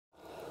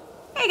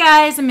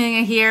guys,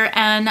 Amelia here,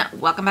 and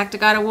welcome back to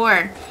God of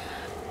War.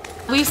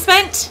 We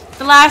spent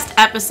the last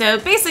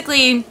episode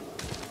basically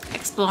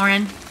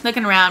exploring,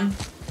 looking around,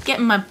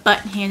 getting my butt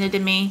handed to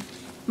me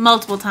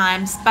multiple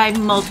times by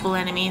multiple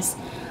enemies.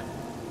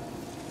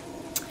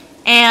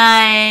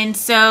 And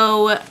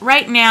so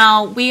right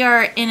now we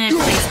are in a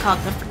place called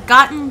the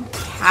Forgotten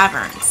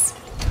Caverns.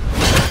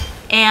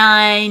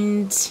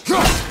 And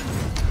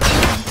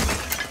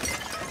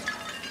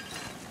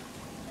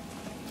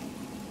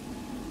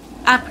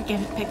I'll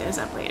pick those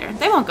up later.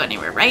 They won't go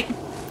anywhere, right?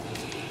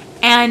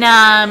 And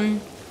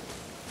I'm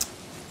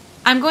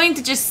going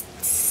to just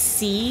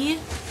see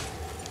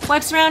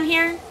what's around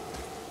here.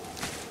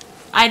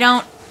 I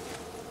don't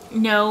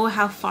know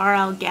how far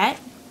I'll get,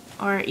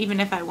 or even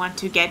if I want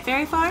to get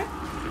very far.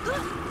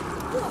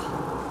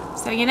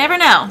 So you never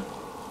know.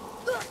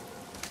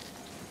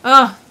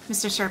 Oh,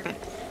 Mr. Serpent.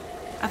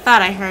 I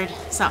thought I heard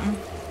something.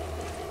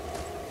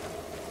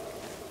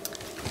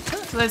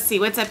 So let's see,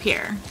 what's up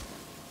here?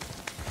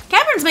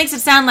 Caverns makes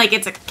it sound like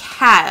it's a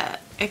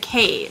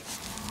cave,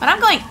 but I'm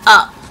going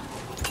up.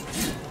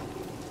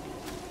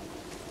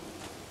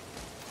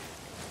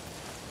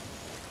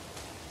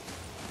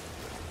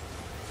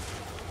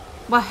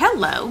 Well,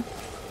 hello.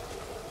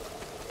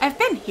 I've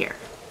been here.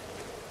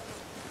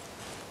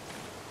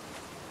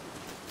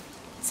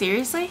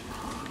 Seriously?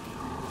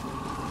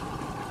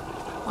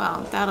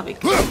 Well, that'll be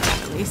good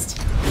at least.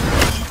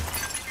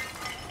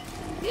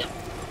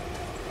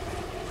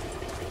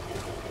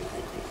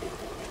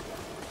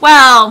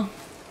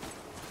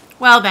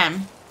 Well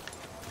then.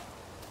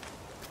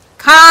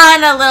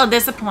 Kinda a little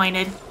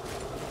disappointed.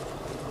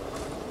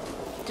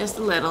 Just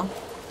a little.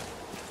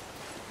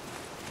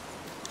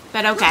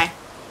 But okay.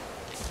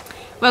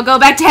 We'll go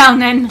back down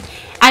then.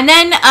 And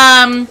then,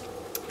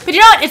 but you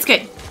know what? It's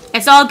good.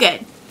 It's all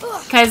good.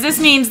 Because this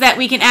means that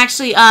we can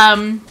actually,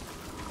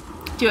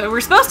 do what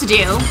we're supposed to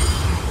do.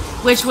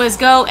 Which was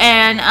go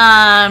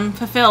and,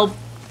 fulfill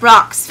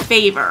Brock's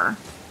favor.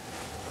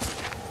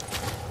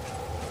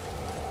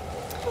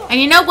 And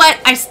you know what?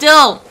 I'm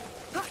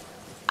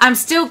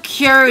still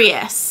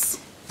curious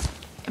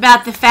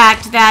about the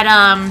fact that,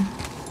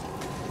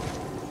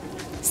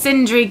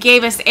 Sindri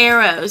gave us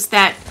arrows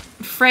that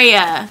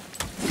Freya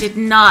did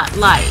not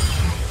like,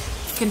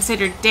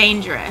 considered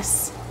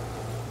dangerous.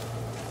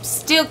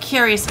 Still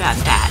curious about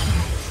that.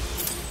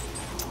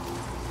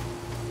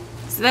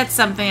 So that's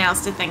something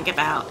else to think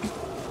about.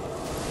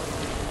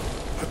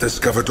 I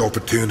discovered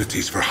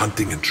opportunities for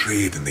hunting and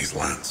trade in these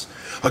lands.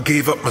 I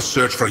gave up my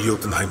search for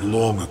Jotunheim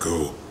long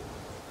ago.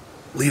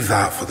 Leave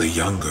that for the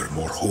younger,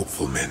 more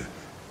hopeful men.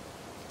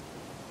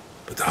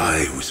 But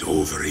I was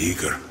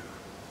overeager.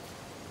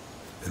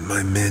 And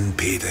my men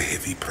paid a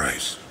heavy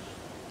price.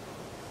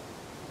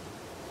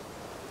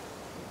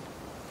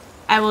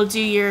 I will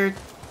do your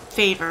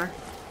favor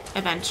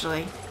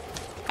eventually.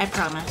 I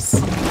promise.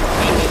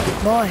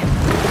 Boy,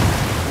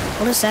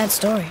 what a sad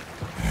story.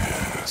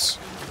 Yes.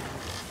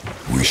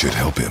 We should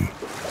help him.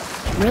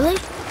 Really?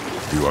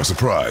 You are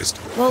surprised?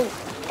 Well,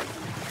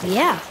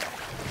 yeah.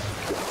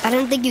 I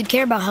didn't think you'd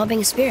care about helping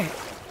a spirit.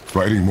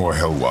 Fighting more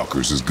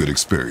Hellwalkers is good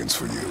experience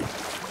for you.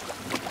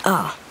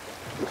 Oh.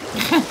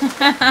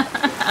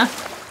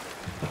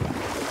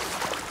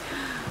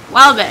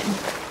 Well then.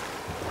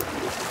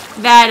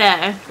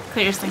 That,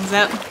 clears things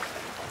up.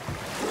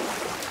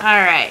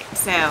 Alright,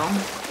 so.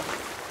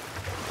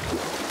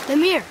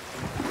 Ymir,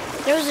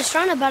 there was a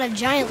shrine about a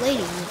giant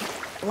lady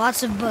with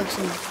lots of books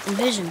and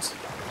visions.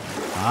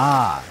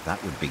 Ah,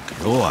 that would be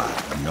Groa,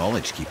 the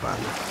Knowledge Keeper.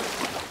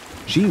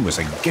 She was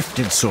a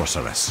gifted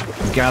sorceress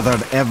who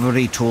gathered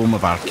every tome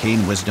of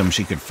arcane wisdom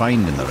she could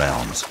find in the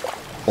realms,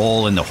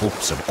 all in the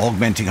hopes of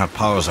augmenting her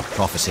powers of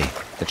prophecy,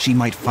 that she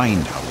might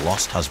find her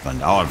lost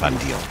husband,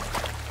 Aurvandil.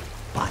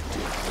 But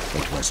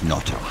it was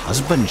not her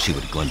husband she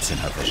would glimpse in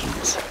her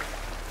visions,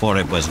 for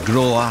it was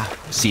Groa,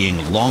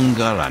 seeing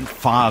longer and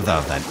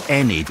farther than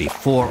any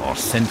before or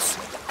since,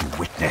 who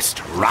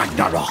witnessed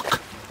Ragnarok,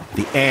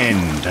 the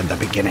end and the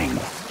beginning.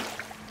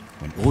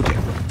 When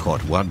Odin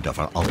caught word of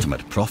her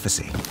ultimate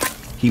prophecy,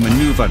 he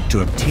maneuvered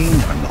to obtain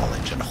her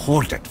knowledge and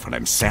hoard it for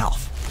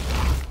himself.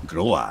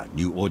 Groa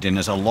knew Odin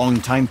as a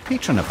long-time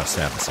patron of her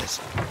services,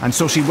 and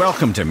so she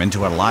welcomed him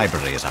into her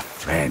library as a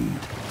friend.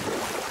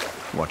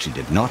 What she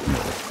did not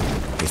know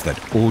is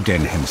that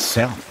Odin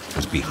himself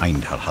was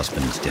behind her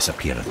husband's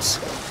disappearance,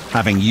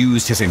 having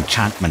used his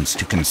enchantments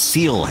to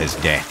conceal his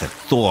death at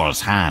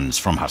Thor's hands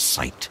from her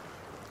sight.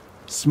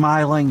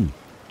 Smiling,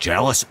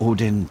 jealous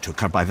Odin took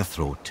her by the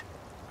throat,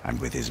 and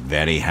with his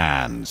very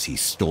hands he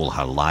stole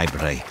her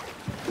library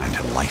and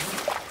her life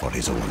for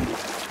his own.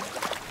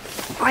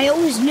 I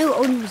always knew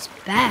Odin was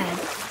bad,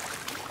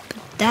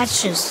 but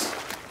that's just...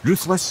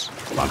 Ruthless,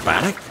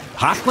 barbaric,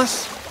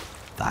 heartless?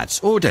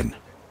 That's Odin.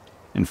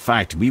 In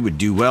fact, we would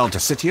do well to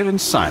sit here in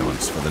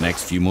silence for the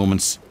next few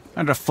moments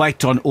and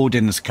reflect on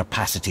Odin's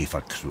capacity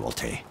for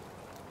cruelty.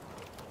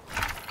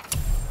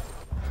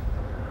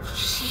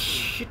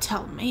 You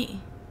tell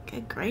me.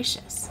 Good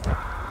gracious.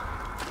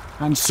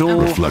 And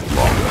so... Reflect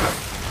longer.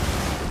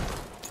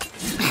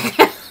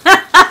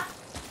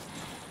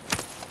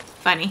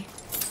 Funny.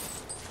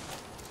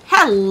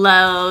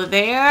 Hello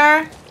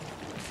there.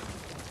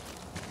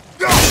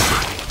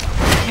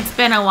 It's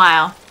been a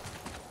while.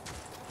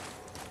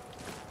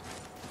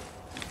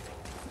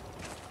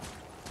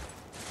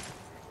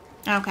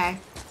 Okay.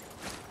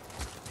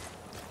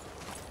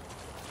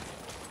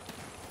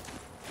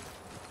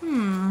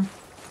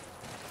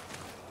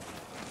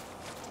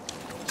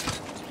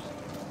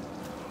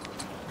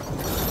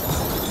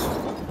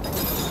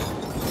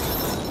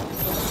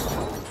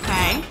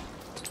 Okay.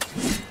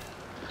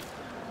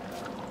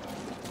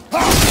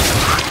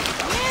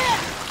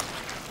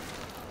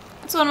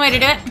 That's one way to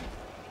do it.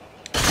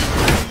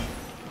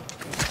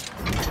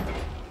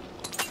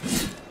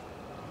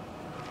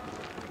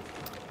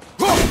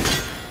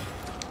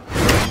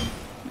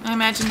 I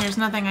imagine there's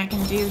nothing I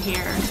can do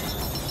here.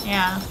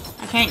 Yeah,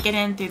 I can't get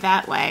in through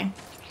that way.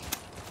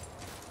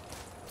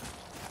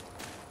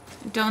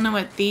 Don't know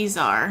what these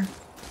are.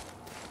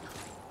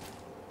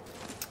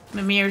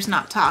 Mimir's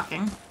not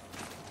talking.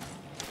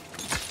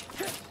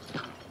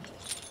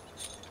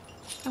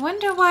 I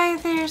wonder why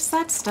there's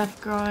that stuff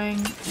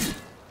growing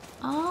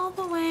all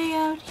the way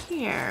out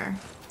here.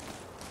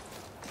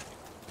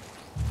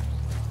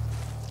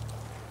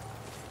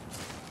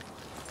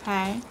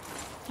 Okay.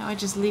 That would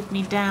just lead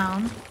me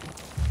down.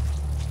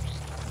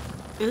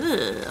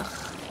 Ugh.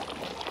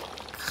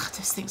 God,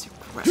 those things are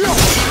gross.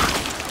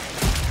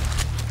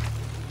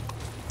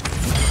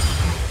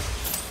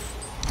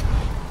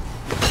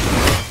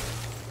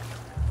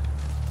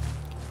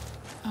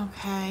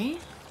 Okay.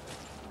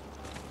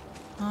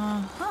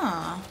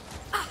 Uh-huh.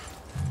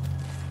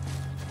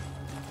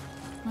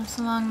 What's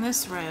along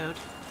this road?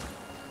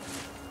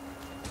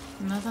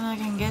 Nothing I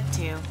can get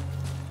to.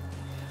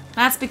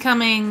 That's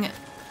becoming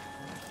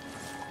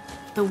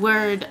the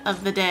word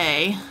of the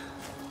day.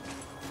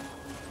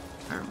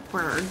 Or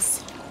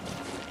words.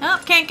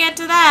 Nope, can't get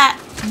to that.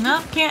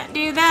 Nope, can't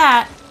do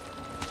that.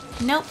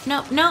 Nope,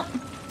 nope, nope.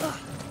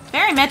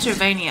 Very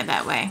Metrovania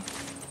that way.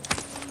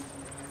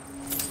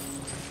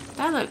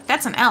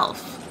 That's an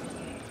elf.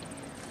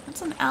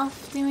 What's an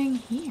elf doing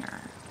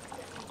here?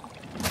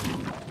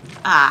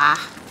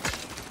 Ah.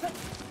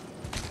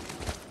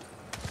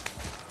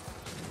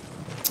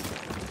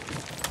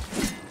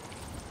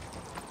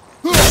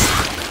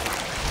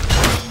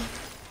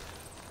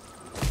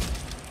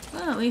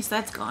 Well, at least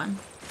that's gone.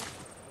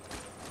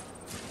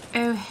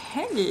 Oh,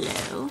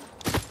 hello.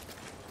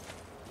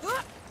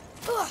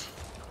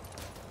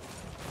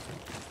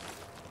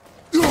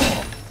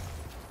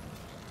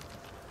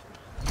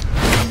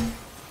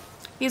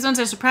 These ones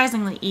are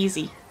surprisingly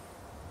easy.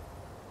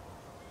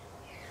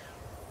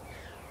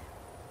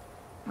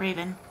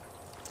 Raven.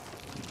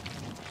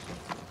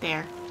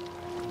 There.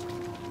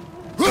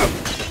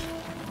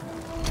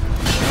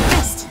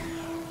 Missed.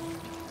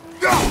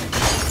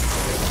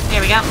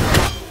 There we go.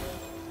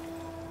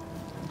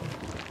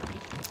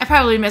 I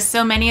probably missed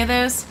so many of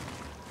those.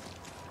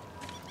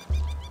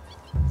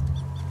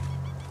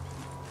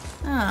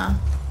 Oh.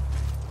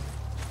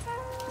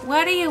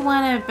 What do you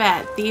want to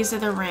bet? These are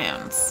the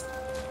runes.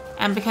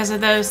 And because of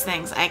those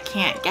things, I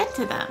can't get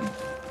to them.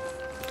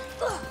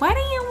 What do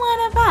you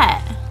want to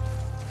bet?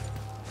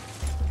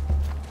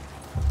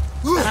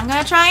 But I'm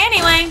gonna try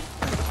anyway.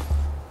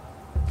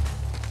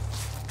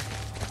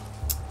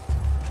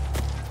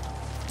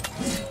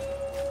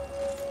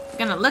 I'm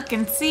gonna look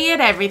and see at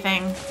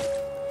everything.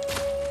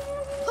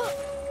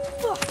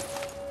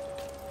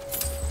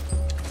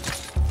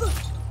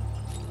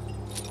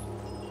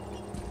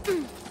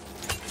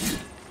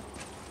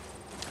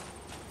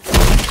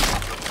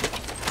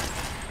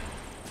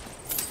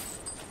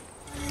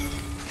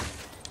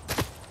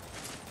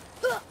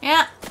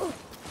 Yeah.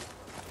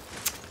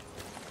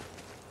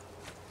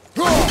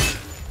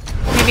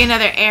 Maybe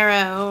another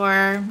arrow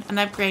or an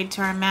upgrade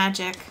to our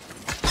magic.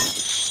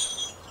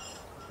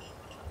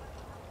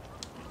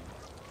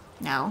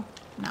 No,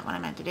 not what I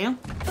meant to do.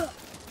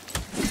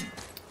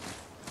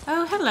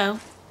 Oh, hello,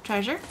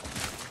 treasure.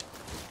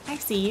 I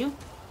see you.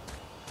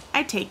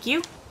 I take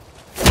you.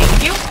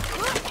 Thank you.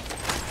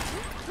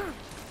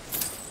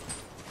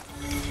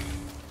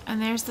 And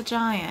there's the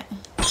giant.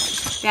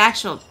 The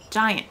actual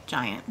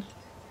giant.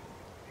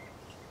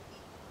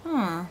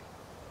 Hmm.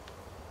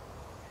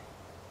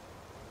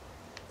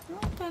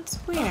 Oh, that's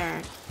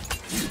weird.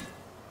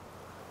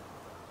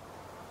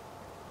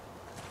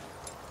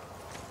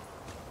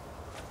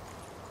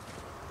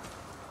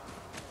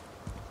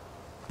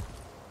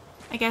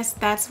 I guess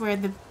that's where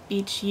the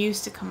beach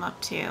used to come up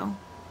to.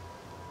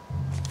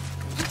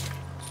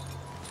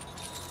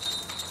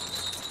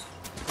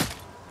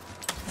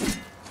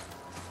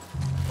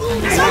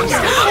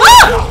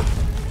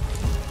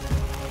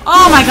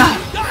 Oh my god!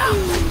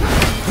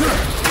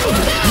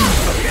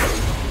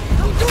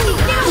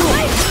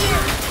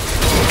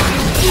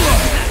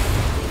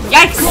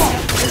 Yikes!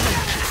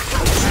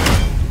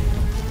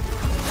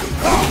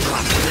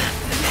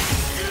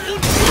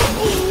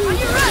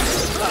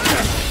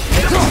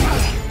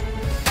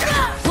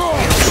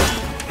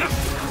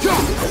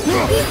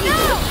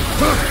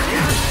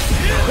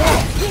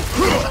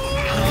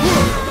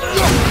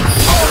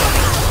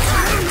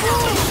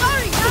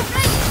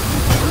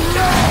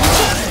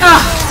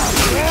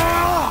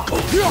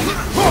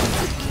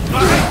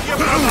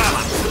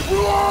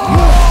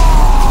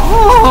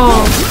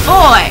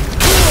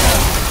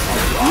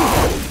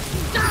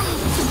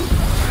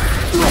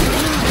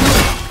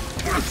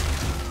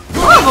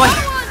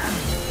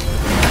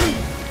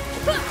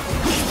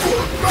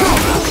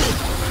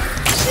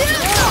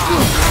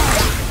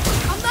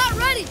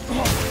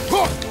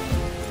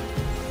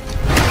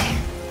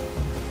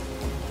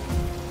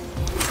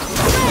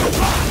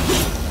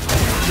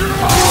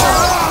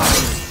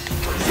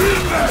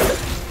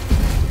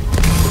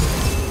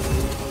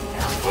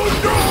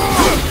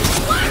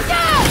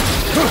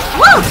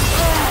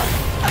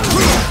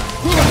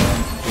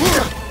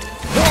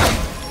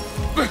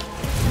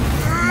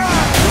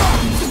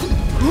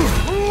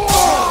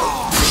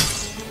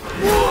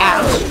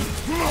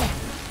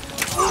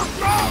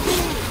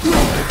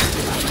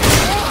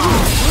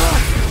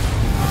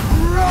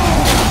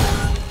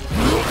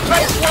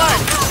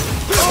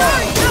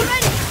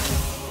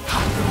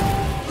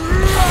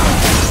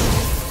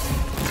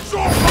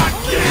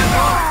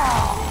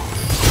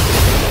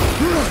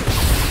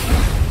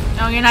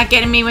 You're not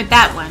getting me with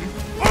that one.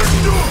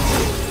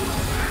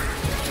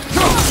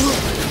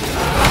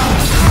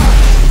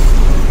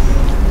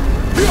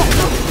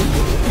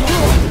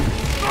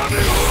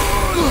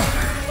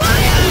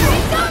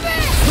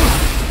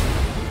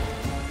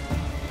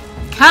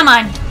 Come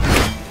on.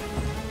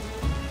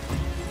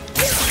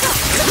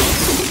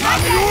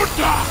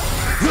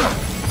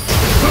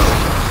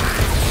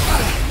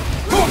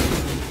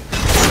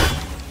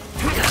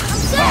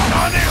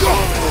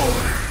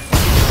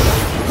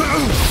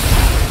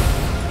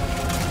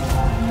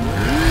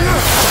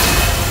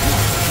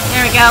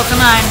 There we go, come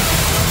on.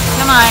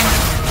 Come on.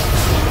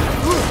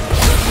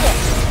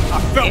 I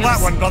felt that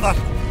one, brother.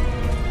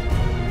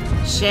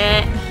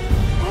 Shit.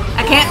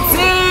 I can't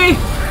see!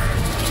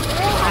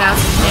 What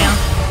else is new?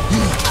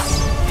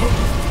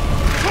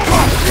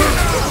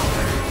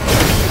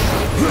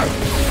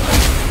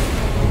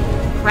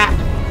 Crap.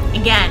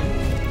 Again.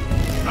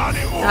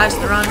 Dodged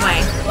the wrong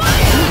way.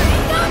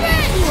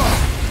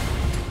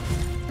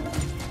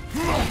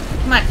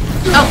 Come on.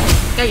 Oh,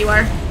 there you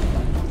are.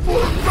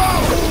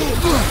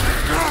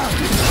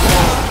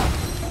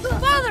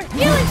 Father,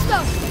 healing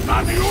stuff.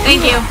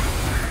 Thank you.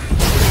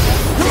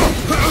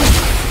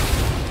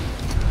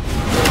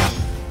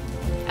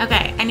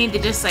 Okay, I need to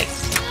just like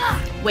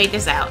wait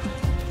this out.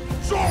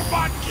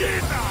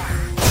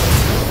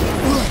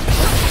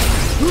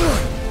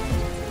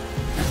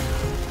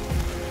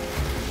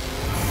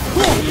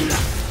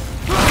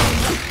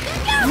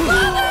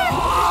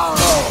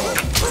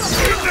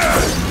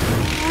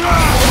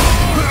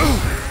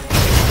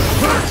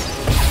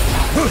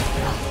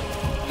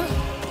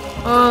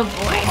 Oh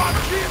boy.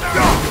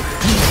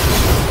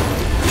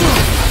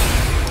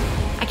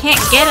 I can't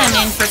get him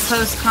in for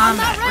close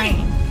combat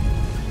range.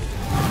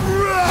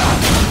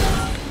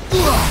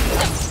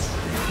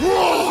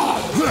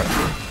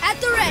 At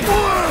the ready.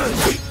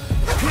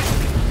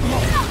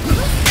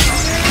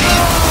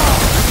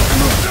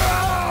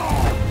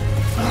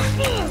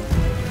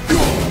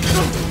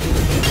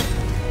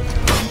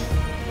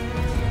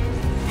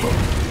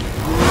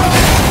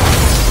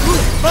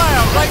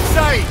 Fire, right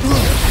side!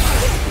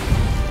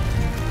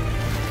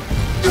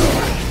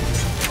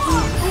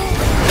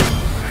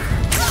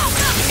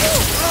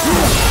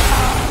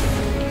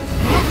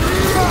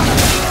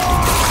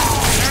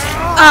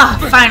 Ah,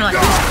 finally.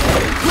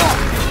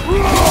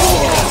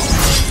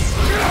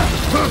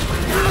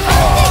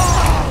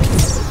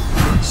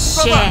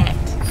 Shit.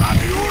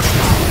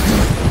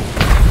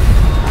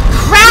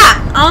 Crap!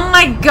 Oh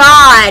my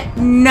god,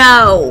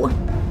 no.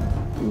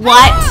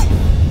 What?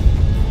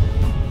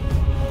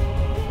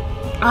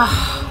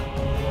 Ah.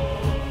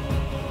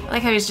 I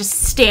like how he was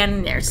just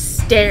standing there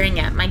staring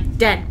at my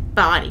dead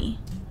body.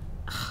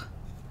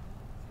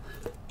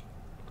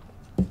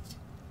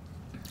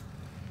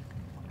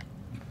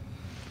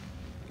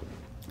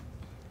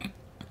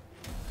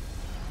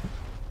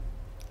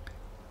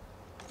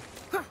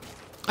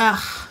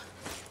 Ugh.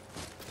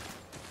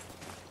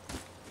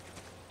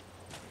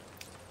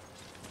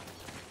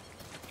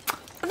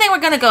 I think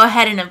we're gonna go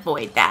ahead and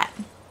avoid that.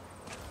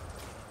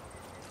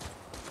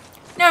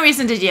 No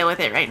reason to deal with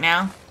it right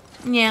now.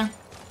 Yeah.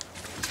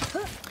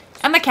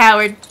 I'm a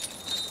coward.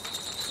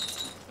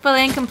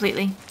 Fully and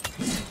completely.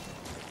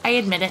 I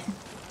admit it.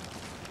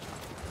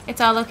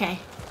 It's all okay.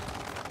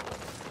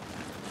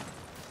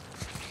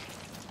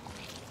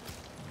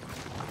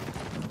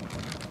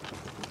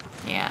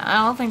 Yeah,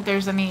 I don't think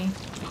there's any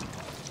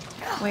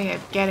way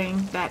of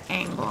getting that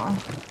angle.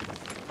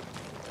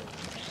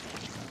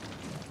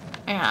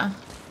 Yeah.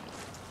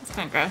 It's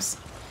kind of gross.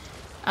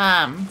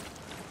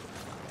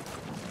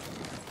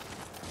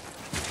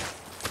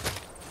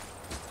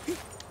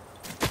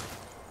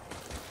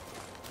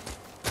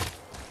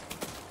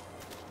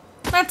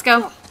 Let's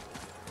go.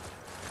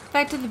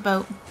 Back to the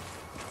boat.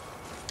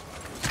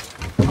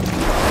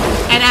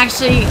 And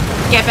actually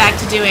get back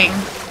to doing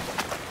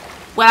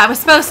what I was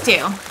supposed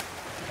to.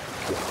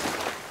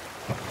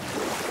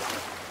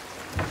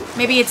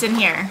 Maybe it's in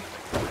here.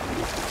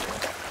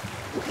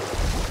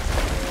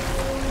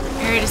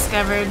 Area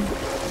discovered.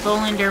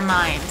 Volunder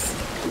mines.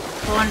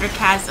 Volunder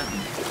chasm.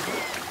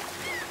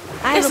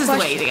 This is the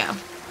way to go.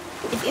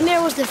 If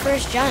Ymir was the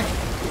first giant,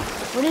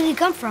 where did he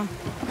come from?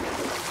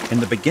 In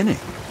the beginning,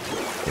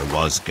 there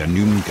was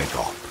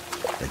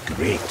GirlGoneGaming, the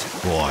great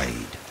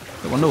void.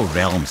 There were no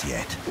realms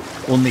yet,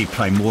 only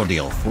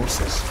primordial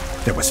forces.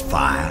 There was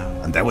fire,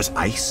 and there was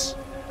ice.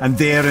 And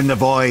there in the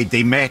void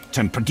they met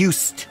and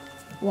produced...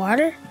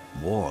 Water?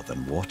 More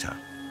than water.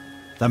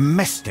 The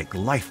mystic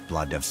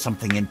lifeblood of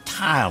something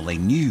entirely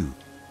new.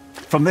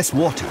 From this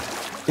water,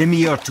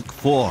 Ymir took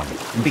form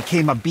and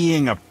became a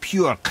being of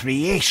pure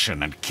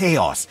creation and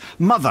chaos,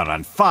 mother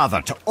and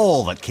father to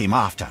all that came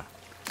after.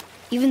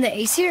 Even the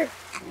Aesir?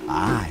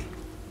 Aye.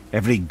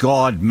 Every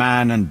god,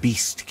 man and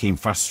beast came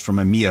first from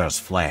Ymir's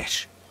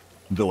flesh.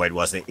 Though it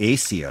was the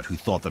Aesir who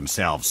thought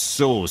themselves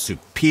so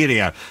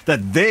superior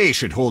that they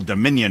should hold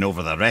dominion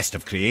over the rest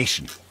of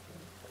creation.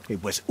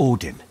 It was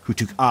Odin who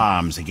took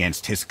arms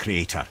against his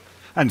creator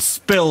and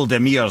spilled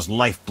Ymir's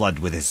lifeblood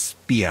with his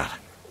spear.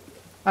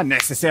 A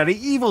necessary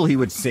evil, he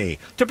would say,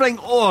 to bring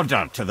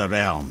order to the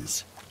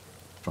realms.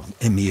 From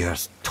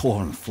Ymir's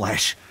torn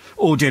flesh,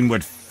 Odin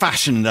would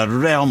fashion the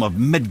realm of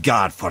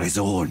Midgard for his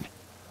own.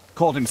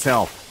 Called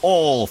himself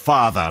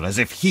All-Father, as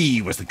if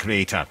he was the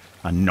creator,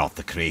 and not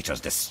the creator's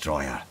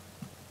destroyer.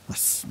 A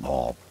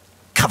small,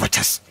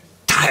 covetous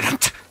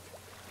tyrant.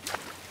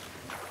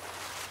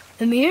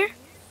 Ymir?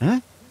 Huh?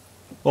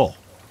 Oh.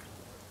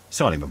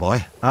 Sorry, my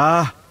boy.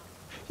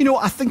 You know,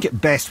 I think it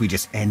best we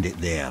just end it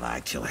there,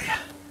 actually.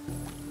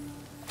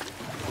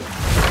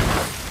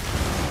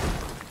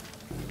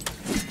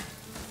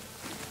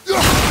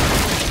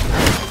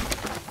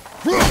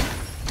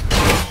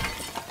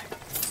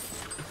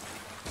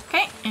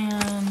 Okay,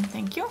 and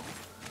thank you.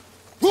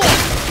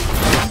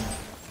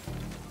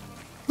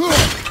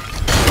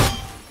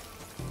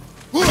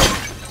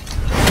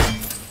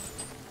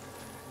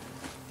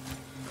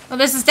 Well,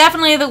 this is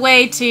definitely the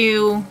way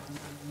to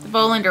the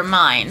Volunder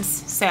mines,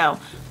 so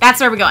that's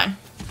where we're going.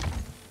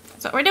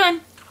 That's what we're doing.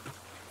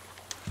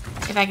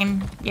 If I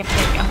can... Yep,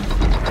 there we go.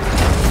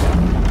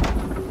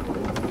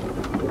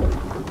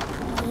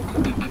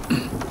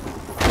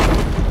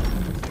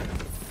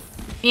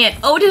 Man,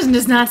 Odin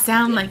does not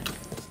sound like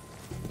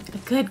a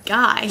good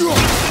guy.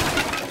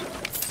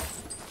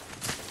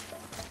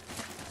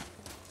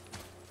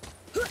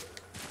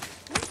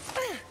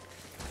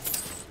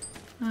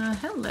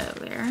 Hello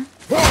there.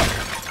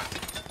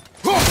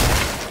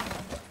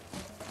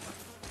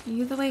 Are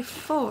you the way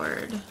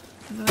forward?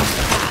 Or the way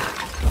back?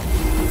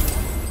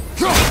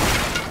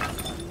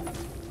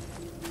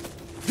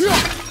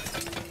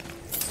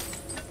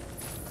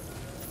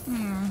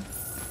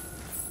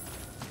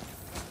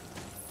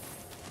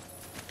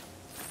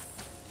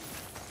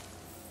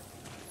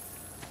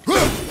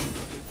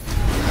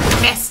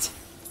 Missed.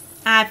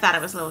 I thought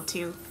it was a little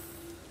too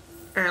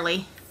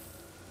early.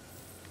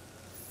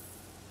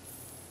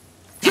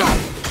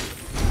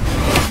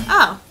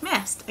 Oh,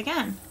 missed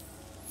again.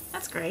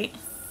 That's great.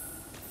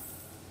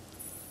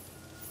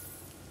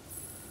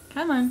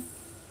 Come on.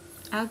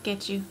 I'll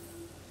get you.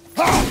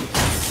 There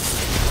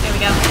we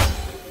go.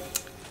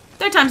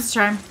 Third time's the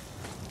charm.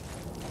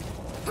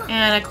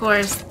 And of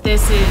course,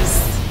 this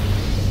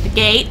is the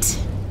gate.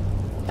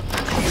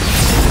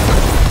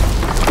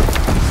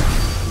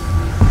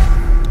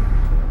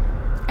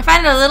 I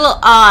find it a little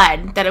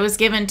odd that it was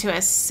given to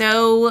us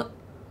so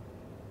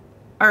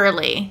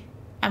early.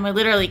 And we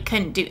literally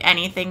couldn't do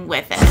anything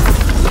with it.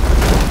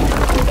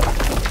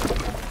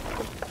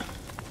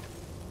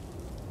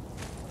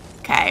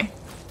 Okay.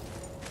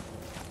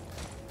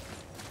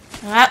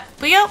 Up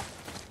we go.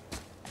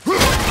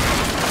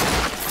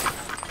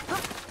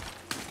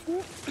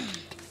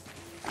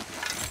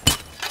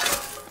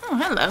 Oh,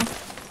 hello.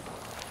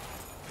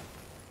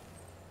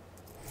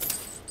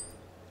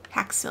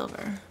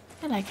 Hacksilver.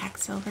 I like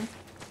Hacksilver.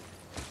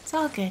 It's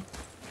all good.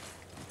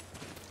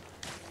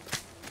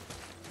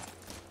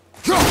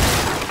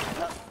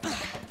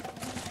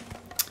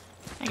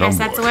 I guess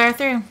that's the way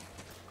through.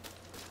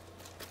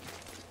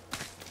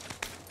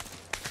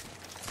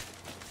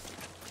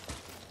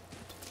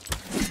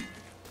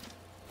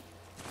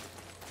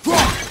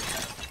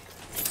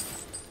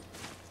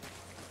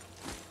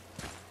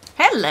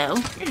 Hello.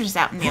 You're just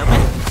out in the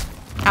open.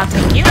 I'll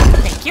take you.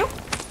 Thank you.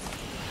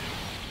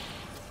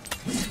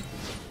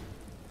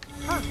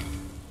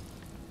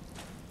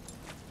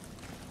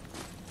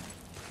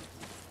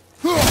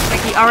 Looks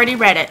like he already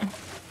read it.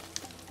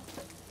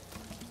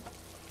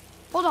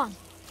 Hold on.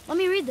 Let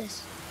me read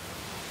this.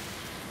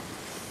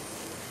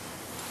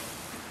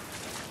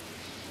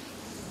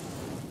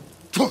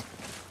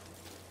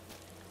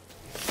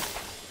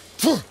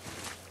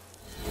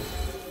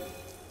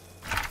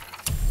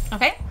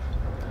 Okay.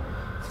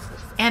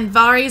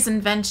 Andvari's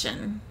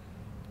invention.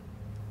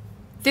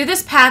 Through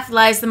this path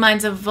lies the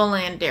mines of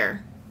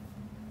Volunder.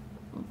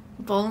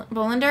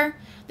 Volunder?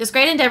 This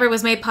great endeavor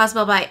was made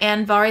possible by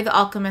Andvari the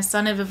alchemist,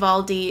 son of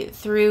Vivaldi,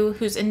 through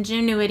whose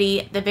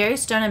ingenuity the very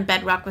stone and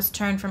bedrock was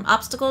turned from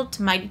obstacle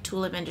to mighty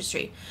tool of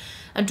industry.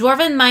 A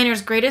dwarven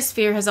miner's greatest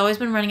fear has always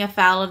been running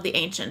afoul of the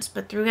ancients,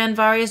 but through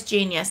Andvari's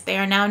genius they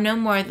are now no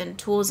more than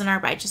tools in our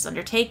righteous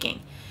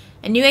undertaking.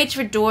 A new age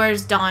for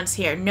dwarves dawns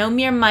here, no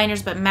mere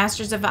miners but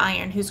masters of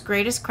iron, whose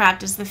greatest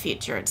craft is the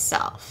future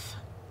itself.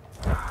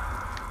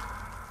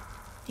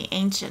 The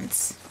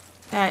ancients.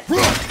 That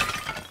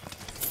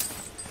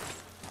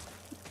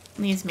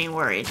leaves me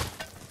worried.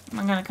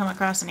 I'm gonna come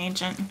across an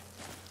ancient.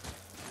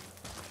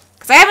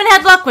 Because I haven't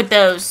had luck with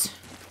those.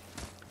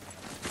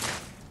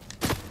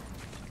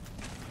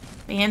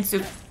 Being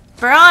super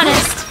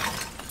honest.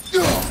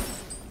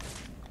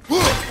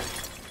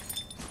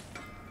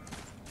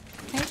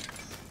 Okay.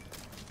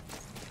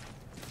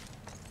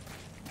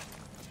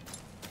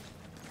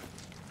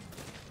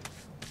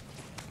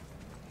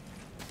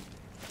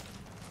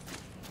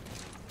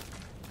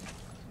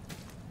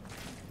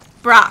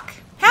 Brock.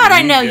 How'd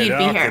I know you'd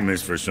be here?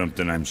 Alchemist for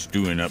something I'm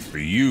stewing up for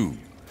you.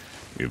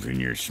 If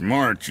you're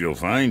smart, you'll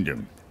find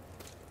him.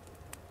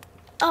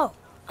 Oh,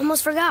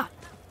 almost forgot.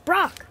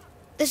 Brock,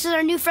 this is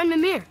our new friend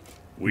Mimir.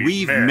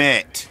 We've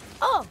met.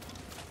 Oh,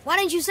 why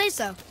didn't you say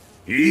so?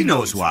 He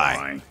knows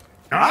why.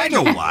 I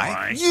know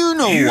why. You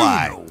know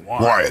why.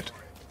 Quiet.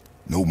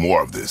 No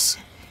more of this.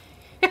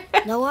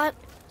 Know what?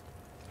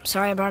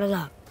 Sorry I brought it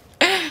up.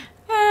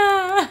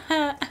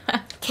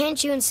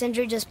 Can't you and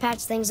Sindri just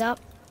patch things up?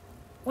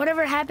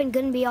 Whatever happened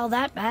couldn't be all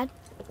that bad.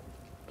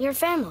 You're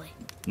family.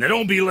 Now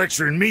don't be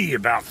lecturing me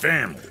about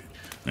family.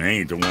 I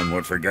ain't the one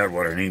what forgot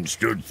what our name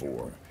stood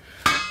for.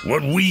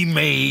 What we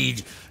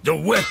made, the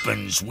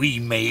weapons we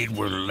made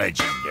were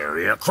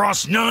legendary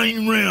across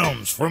 9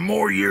 realms for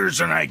more years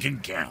than I can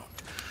count.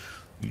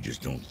 You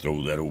just don't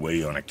throw that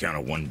away on account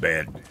of one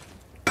bad...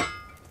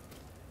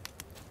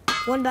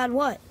 One bad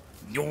what?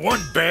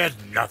 One bad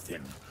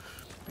nothing.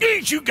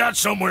 Ain't you got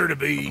somewhere to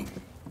be?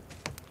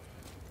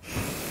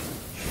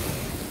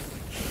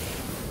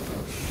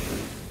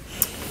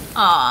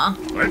 Aw.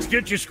 Let's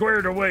get you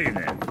squared away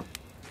then.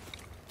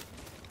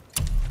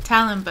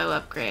 Talon bow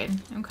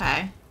upgrade.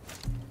 Okay.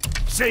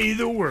 Say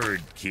the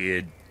word,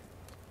 kid.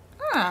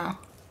 Oh.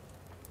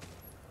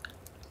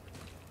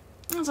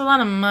 That's a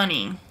lot of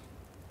money.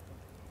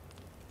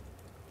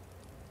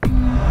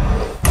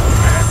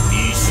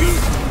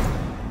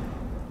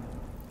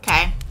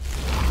 Okay.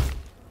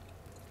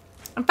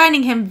 I'm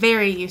finding him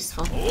very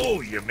useful.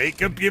 Oh, you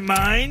make up your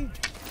mind?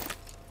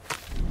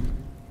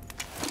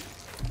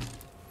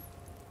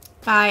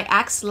 By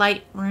Axe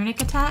Light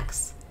runic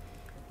attacks.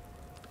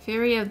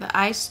 Fury of the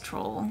Ice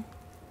Troll.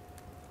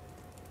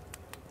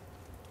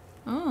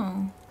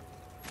 Oh.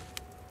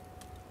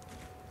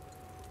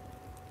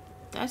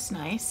 That's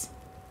nice.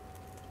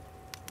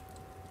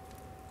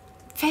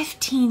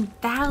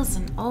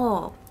 15,000.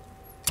 Oh.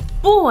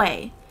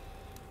 Boy.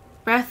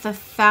 Breath of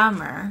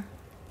Falmer.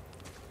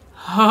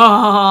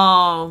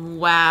 Oh,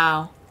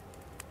 wow.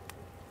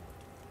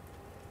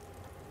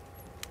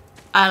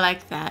 I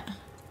like that.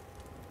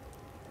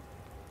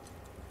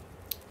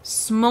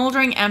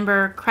 Smoldering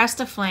Ember, Crest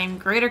of Flame,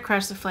 Greater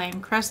Crest of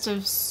Flame, Crest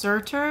of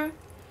Surtur.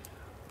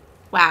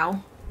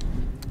 Wow.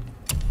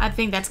 I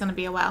think that's going to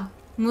be a wow.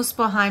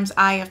 Muspelheim's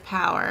Eye of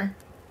Power.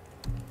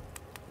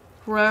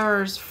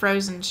 Roar's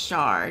Frozen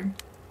Shard.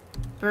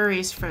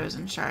 Buri's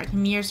Frozen Shard.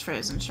 Hymir's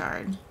Frozen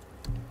Shard.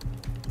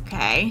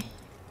 Okay.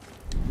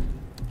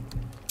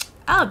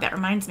 Oh, that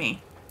reminds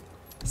me.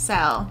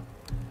 Sell.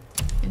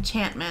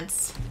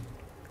 Enchantments.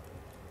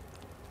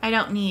 I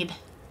don't need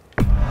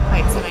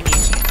quite so many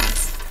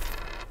enchantments.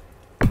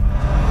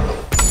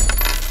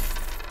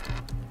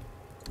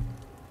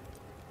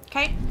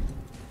 Okay.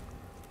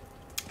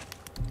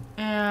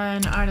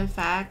 And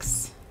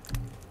artifacts.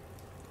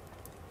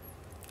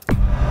 You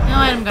know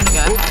what? I'm gonna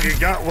go Hope ahead. you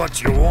got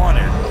what you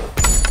wanted.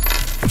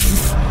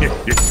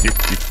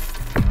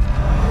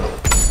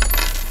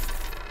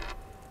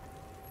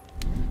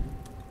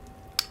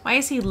 Why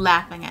is he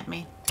laughing at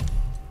me?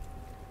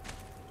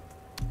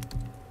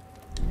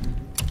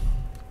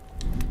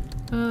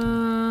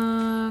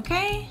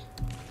 Okay.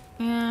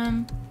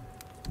 And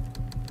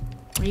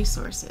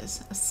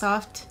resources. A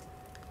soft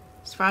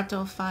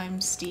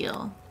Svartalfheim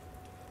steel.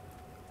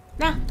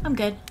 Nah, I'm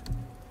good.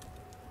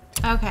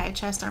 Okay,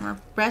 chest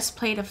armor.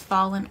 Breastplate of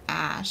fallen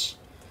ash.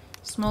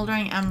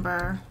 Smoldering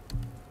ember.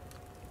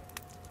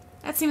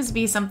 That seems to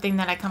be something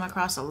that I come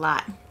across a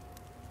lot.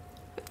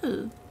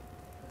 Ooh.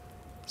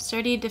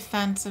 Sturdy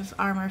defensive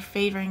armor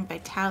favoring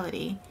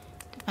vitality,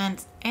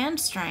 defense, and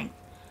strength.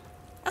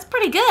 That's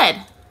pretty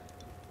good.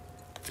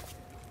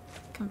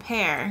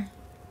 Compare.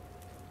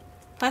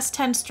 Plus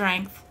 10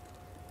 strength.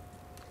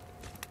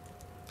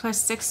 Plus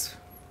 6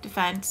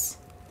 defense.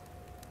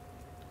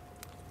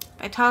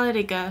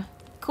 Vitality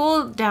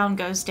cooldown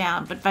goes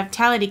down, but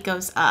vitality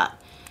goes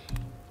up.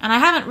 And I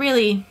haven't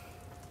really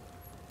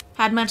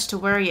had much to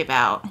worry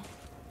about.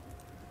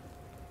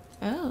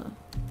 Oh.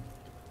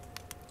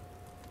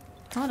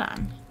 Hold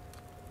on.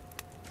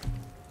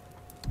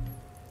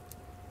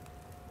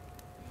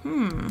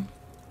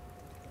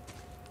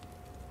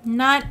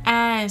 Not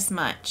as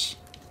much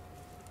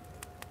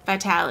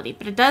vitality,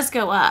 but it does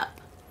go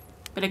up.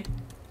 But it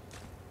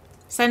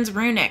sends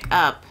runic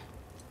up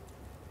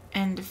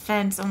and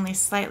defense only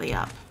slightly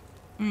up.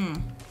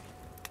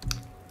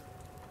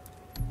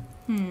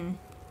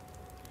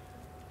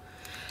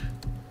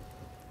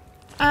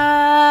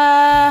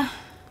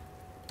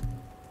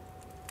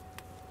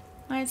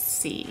 Let's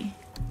see.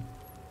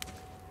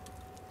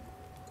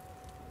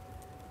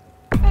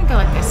 I'm gonna go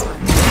with this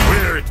one.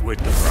 Wear it with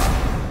the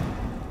pride.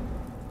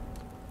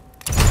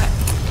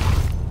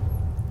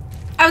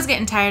 I was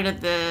getting tired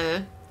of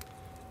the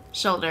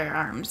shoulder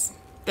arms.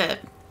 The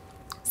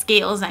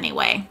scales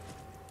anyway.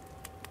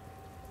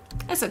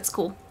 This looks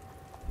cool.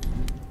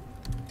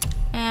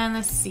 And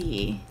let's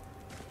see.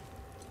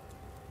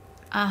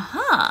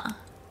 I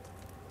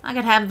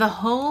could have the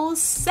whole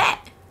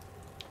set.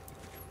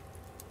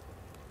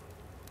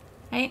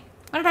 Right?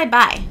 What did I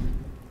buy?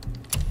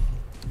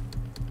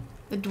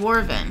 The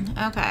Dwarven.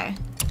 Okay.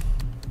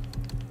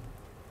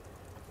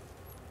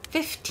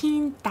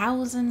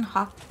 15,000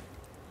 hawk.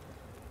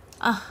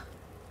 Ugh.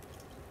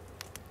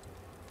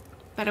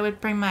 But it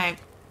would bring my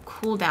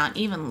cooldown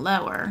even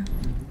lower.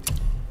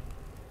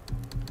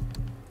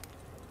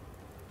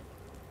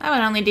 That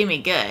would only do me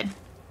good.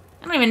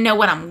 I don't even know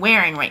what I'm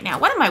wearing right now.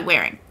 What am I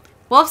wearing?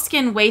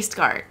 Wolfskin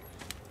waistguard.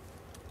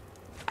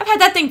 I've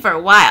had that thing for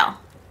a while.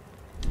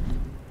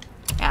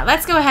 Yeah,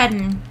 let's go ahead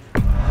and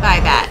buy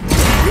that.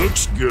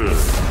 Looks good.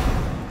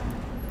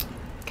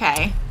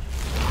 Okay.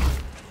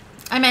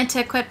 I meant to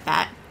equip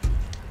that.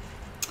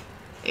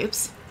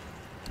 Oops.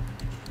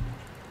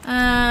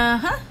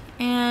 Uh-huh.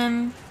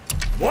 And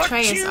What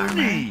Atreus you armor.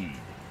 need?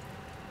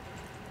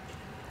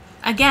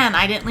 Again,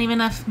 I didn't leave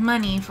enough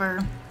money for...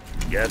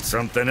 Got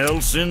something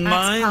else in Max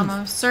mind?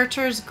 Pommel.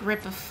 Searcher's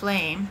Grip of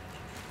Flame.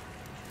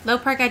 Low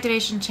perk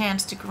activation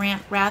chance to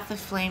grant Wrath of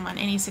Flame on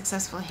any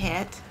successful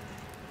hit.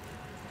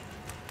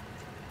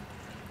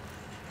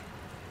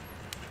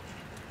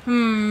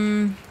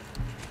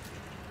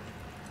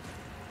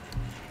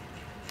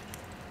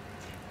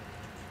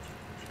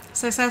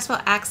 Successful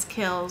axe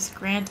kills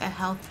grant a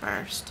health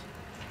burst.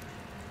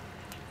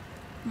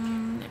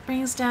 It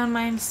brings down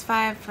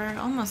 -5 for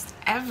almost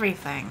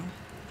everything.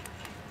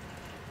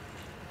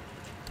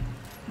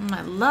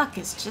 My luck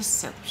is just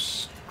so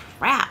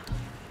crap.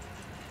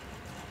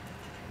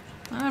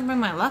 I'm gonna bring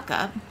my luck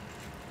up.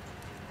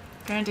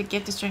 Granted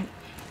gift of strength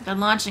by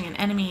launching an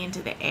enemy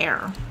into the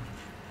air.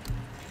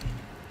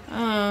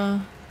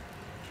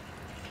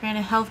 Grant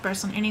a health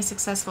burst on any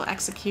successful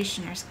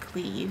executioner's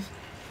cleave.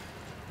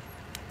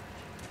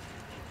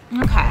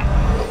 Okay.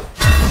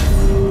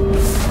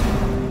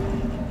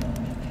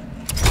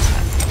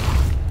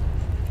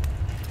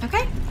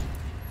 Okay.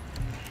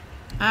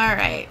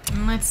 Alright,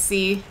 let's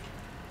see.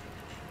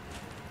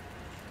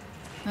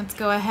 Let's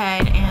go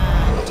ahead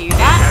and do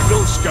that. Now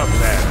go scuff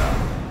that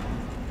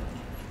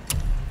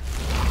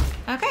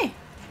up. Okay.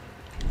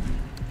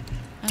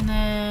 And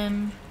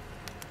then...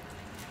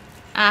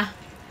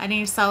 I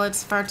need solid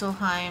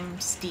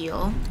Svartalheim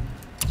steel,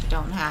 which I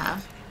don't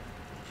have.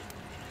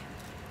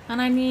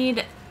 And I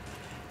need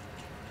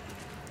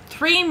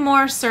 3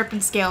 more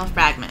serpent scale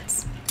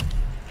fragments.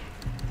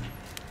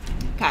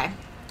 Okay.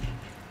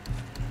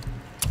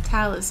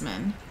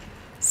 Talisman.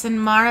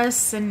 Sinmara's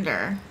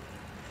Cinder.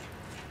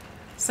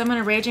 Summon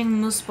a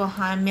raging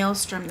Muspelheim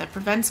maelstrom that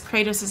prevents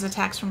Kratos'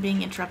 attacks from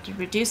being interrupted,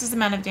 reduces the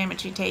amount of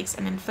damage he takes,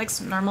 and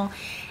inflicts normal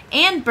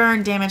and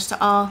burn damage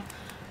to all.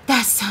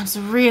 That sounds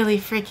really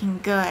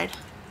freaking good.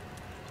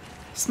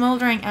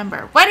 Smoldering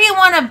Ember. What do you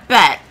want to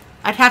bet?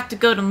 I'd have to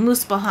go to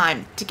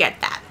Muspelheim to get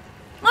that.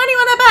 What do you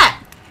want to bet?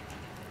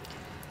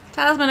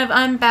 Talisman of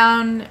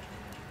Unbound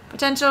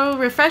Potential.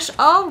 Refresh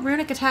all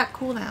runic attack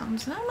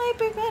cooldowns. That might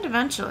be good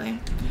eventually.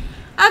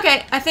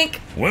 Okay, I think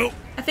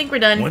we're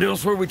done. What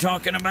else were we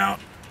talking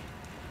about?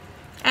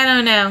 I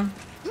don't know.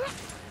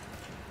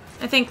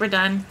 I think we're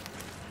done.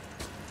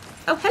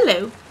 Oh,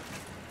 hello.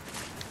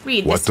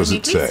 Read What this does to me,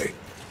 it please. say?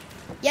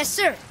 Yes,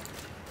 sir.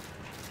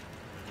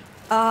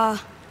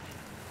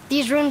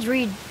 These runes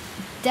read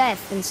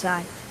death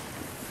inside.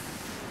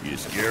 You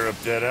scare up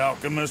that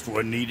alchemist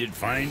what needed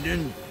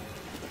finding?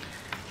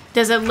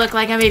 Does it look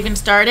like I've even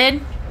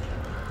started?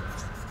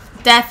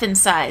 Death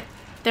inside.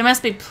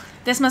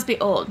 This must be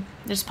old.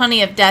 There's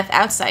plenty of death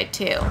outside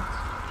too.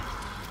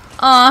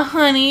 Aw,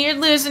 honey, you're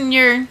losing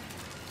your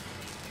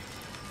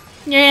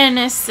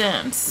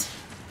innocence.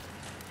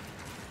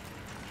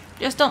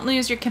 Just don't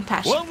lose your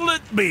compassion. What'll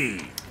it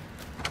be?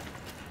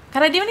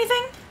 Can I do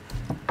anything?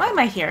 Why am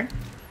I here?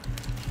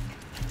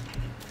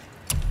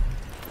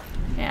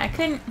 Yeah, I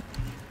couldn't.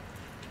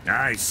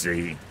 I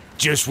see.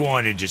 Just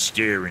wanted to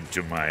stare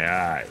into my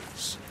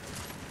eyes.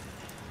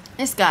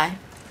 This guy.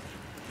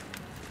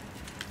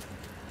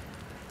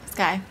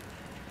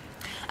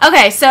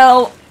 Okay,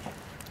 so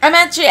I'm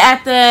actually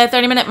at the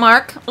 30-minute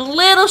mark. A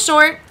little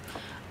short.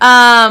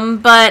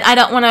 But I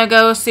don't want to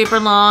go super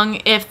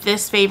long if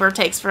this favor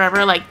takes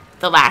forever like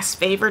the last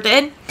favor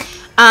did.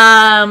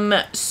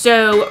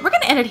 So we're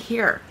going to end it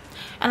here.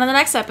 And on the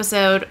next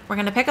episode, we're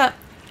going to pick up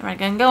and we're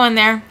going to go in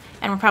there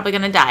and we're probably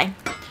going to die.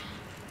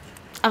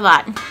 A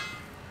lot.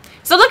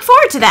 So look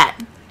forward to that.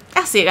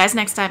 I'll see you guys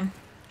next time.